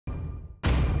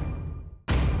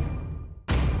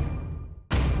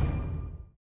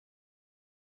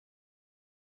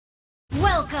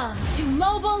Welcome to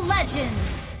Mobile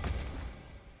Legends!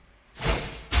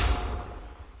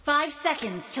 5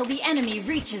 seconds till the enemy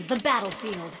reaches the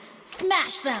battlefield.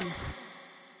 Smash them!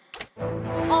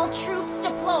 All troops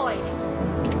deployed!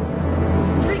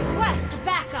 Request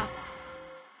backup!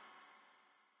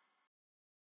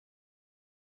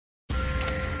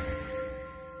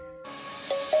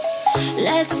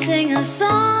 Let's sing a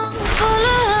song full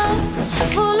of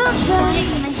hope, full of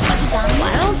pain.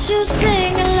 Why don't you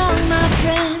sing along, my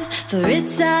friend? For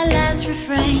it's our last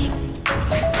refrain.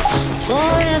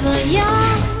 Forever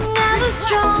young, ever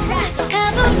strong,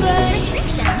 ever brave.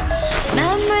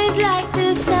 Memories like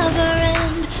this never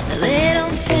end, they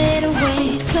don't fade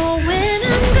away. So when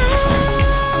I'm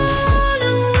gone,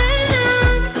 oh, when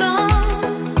I'm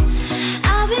gone,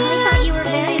 I'll be right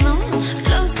there,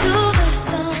 close to the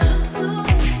sun.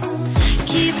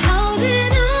 Keep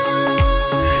holding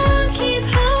on, keep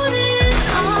holding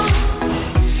on,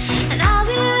 and I'll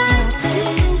be right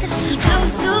there,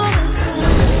 close to the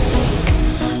sun,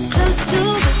 close to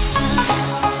the sun.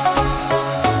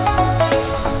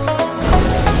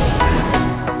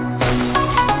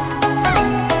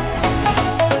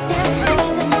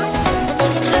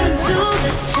 Close to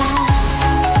the sun.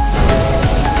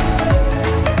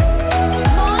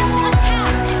 Launch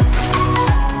attack!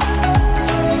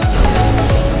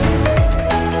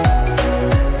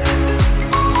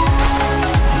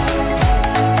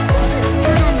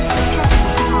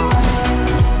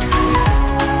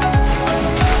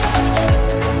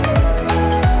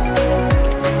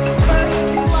 First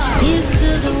blood! Here's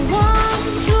to the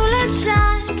ones who let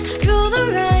shine through the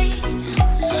rain,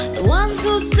 the ones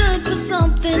who stood for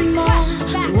something more.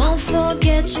 We won't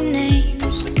forget your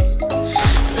names.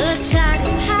 The tide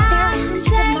is high,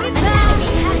 set it down,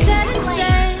 set it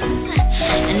sail,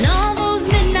 and all those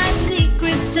midnight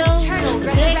secrets told, we'll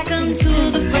take them to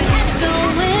the grave. So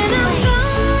when I'm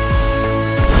gone,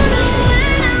 oh,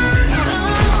 when I'm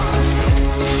gone,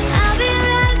 I'll be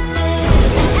right there,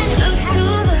 close to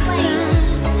the sun.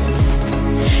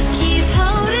 Keep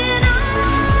holding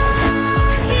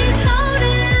on, keep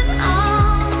holding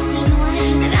on,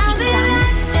 and I'll be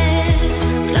right there,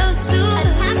 close to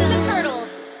the Attack the sun, turtle!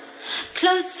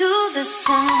 close to the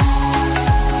sun.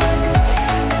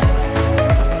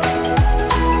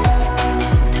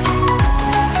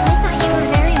 I thought you were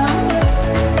very lonely.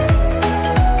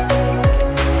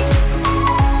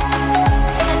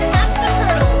 Attack the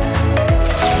turtle!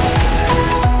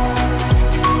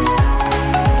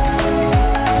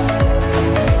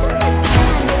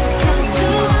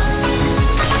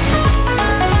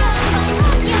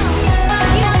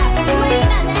 You have slain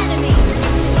an enemy!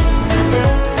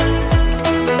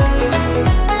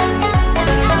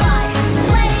 An ally has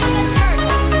slain the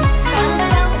turtle!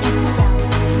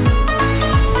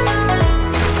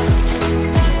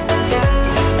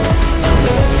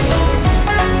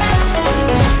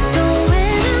 So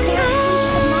when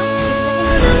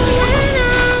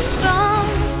I'm gone,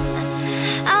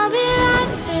 I'll be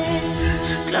right there,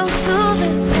 close to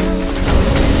the sun.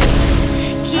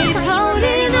 Keep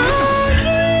holding on,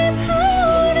 keep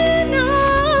holding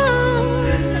on,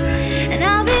 and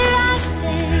I'll be right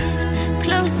there,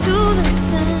 close to the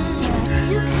sun,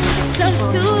 close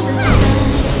to the sun.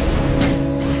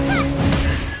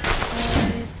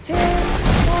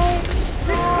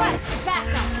 Request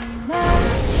backup! Request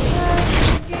backup!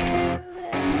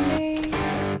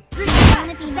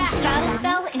 Battle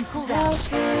spell in cooldown.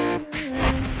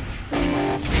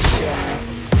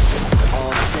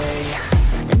 All day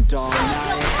and all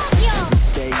night, we'd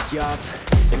stay up,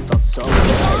 it felt so good.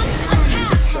 We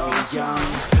were so young,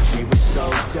 we were so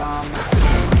dumb.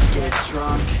 We'd get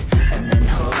drunk and then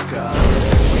hook up.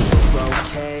 We were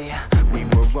okay, we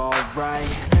were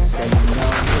alright, staying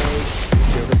awake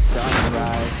till the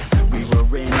sunrise. We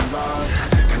were in love,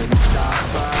 couldn't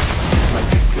stop us,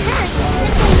 like a good drug.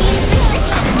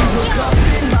 Woke up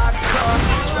in my car,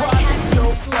 driving so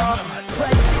far,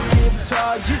 playing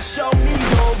guitar, you show me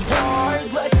your heart.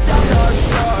 Let down our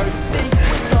guards, think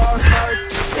with our hearts,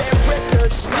 stare at the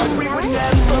stars. We were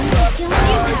never apart,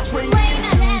 slain an dreaming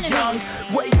too enemy. young,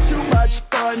 way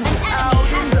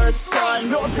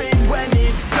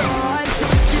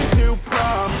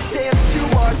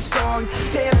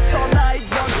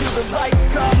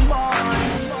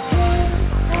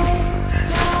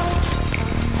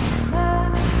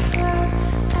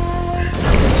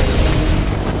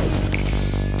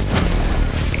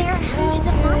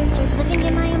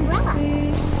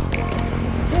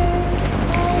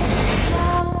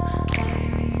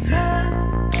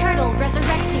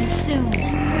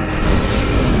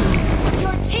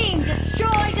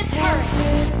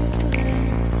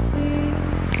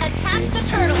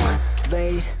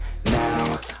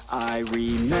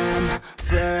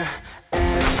remember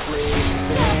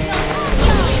everything.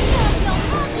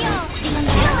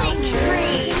 Killing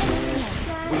spree!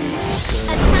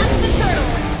 Attack the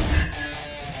turtle!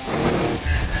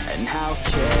 And how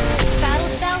Battle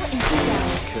spell infidel.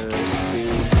 could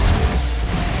be?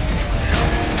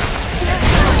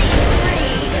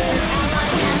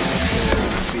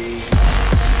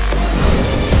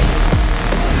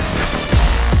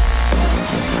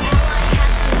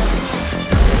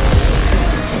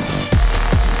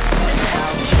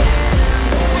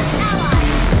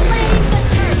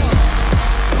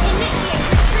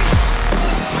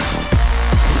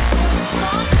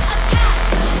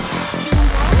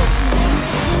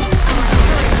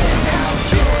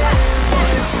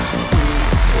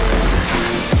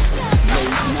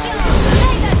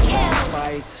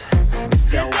 It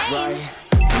felt right,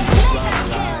 we were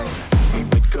alive. We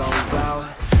would go out,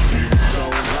 we were so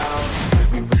loud,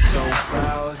 we were so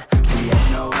proud, we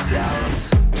had no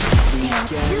doubts.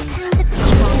 Weekends,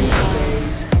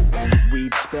 days,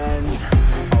 we'd spend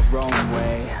our own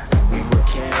way. We were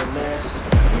careless,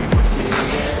 we were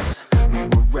fearless, we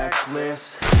were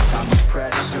reckless, time was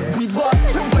precious. We loved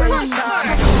to waste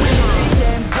time, whiskey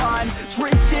and wine,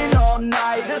 drinking all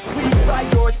night, asleep by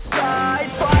your side.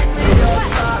 Finally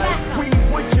alive, we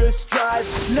would just drive,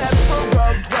 never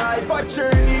arrive. Our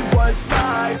journey was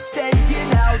life,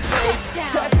 staying out late,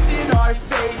 testing our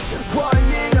fate,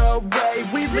 running away.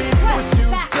 We live for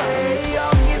today,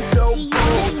 young and so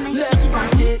bold,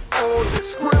 never get old.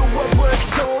 Screw what we're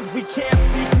told, we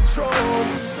can't be controlled.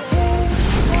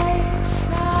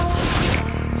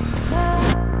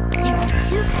 There are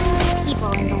two kinds of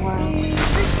people in the world.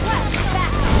 Request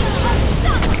back!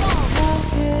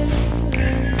 Unstoppable!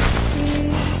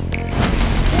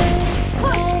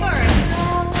 Push first!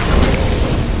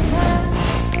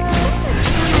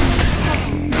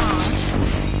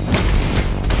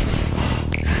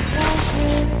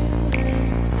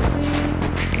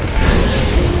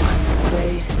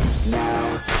 Wait,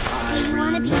 now Do you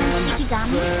want to be my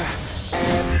Shikigami?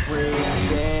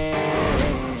 everything.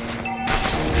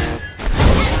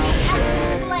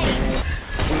 Slain!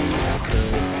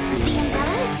 The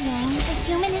umbrella is yang, the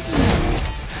human is yin.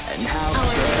 And how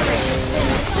Our turret has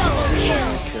been double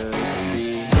kill! could be?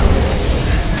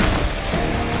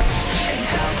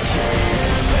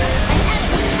 An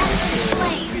enemy has been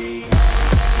slain! Be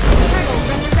Turtle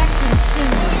resurrecting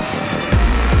soon!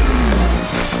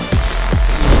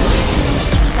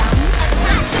 Shikigami?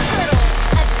 Attack the turtle!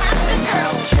 Attack the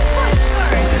turtle! Push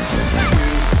first!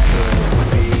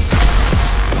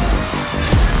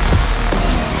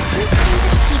 Two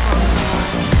kinds of people in the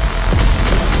world.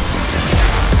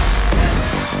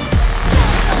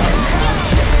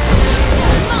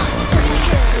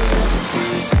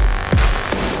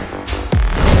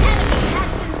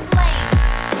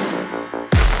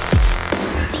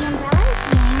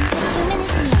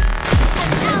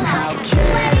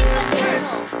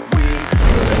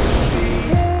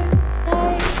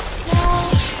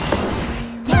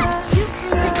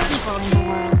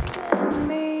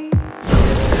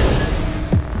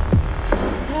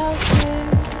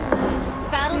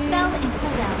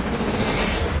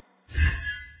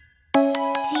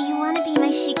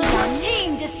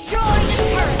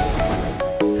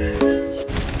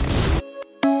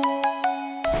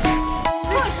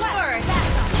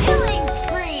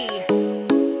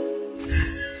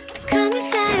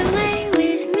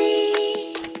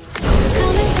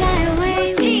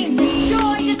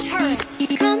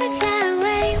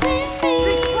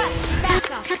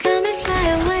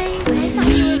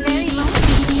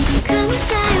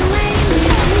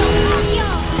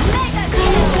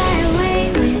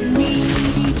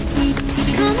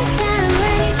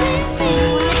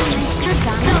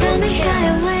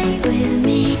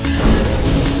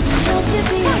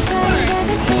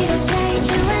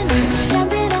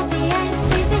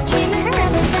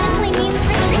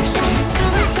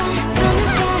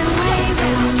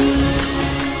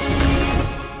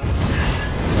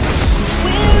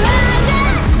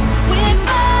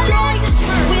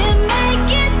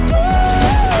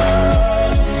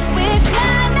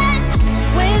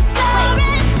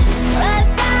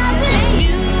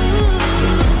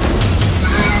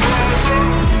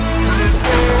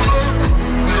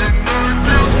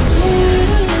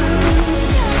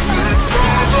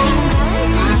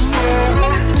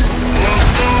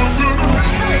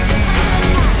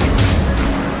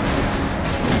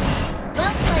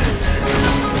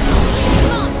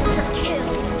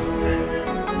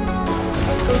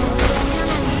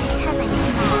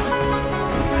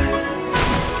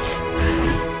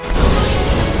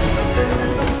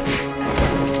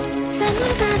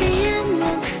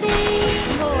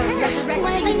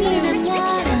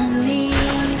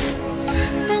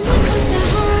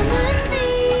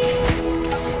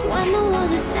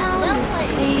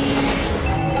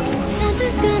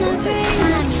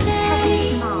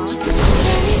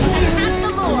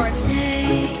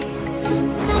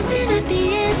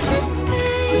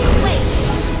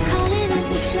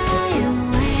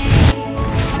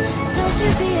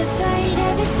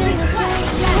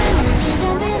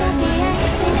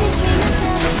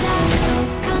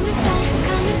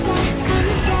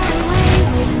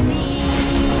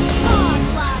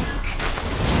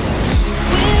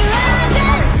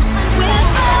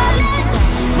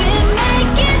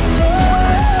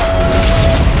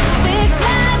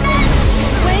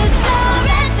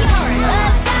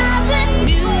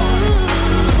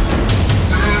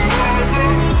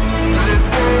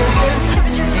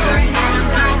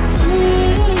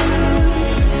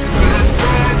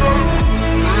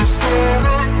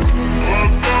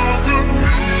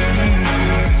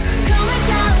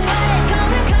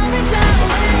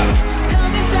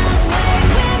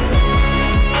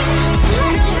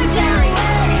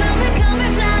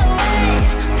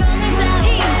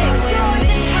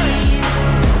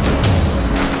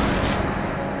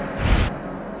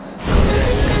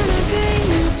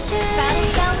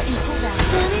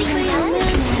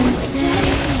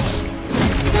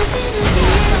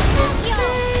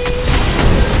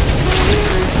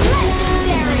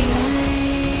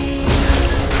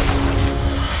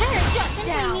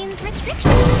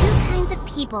 millions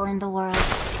of people in the world.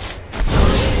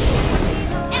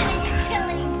 And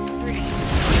killing spree.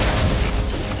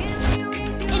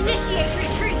 Initiate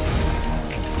retreat.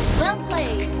 Well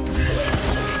played.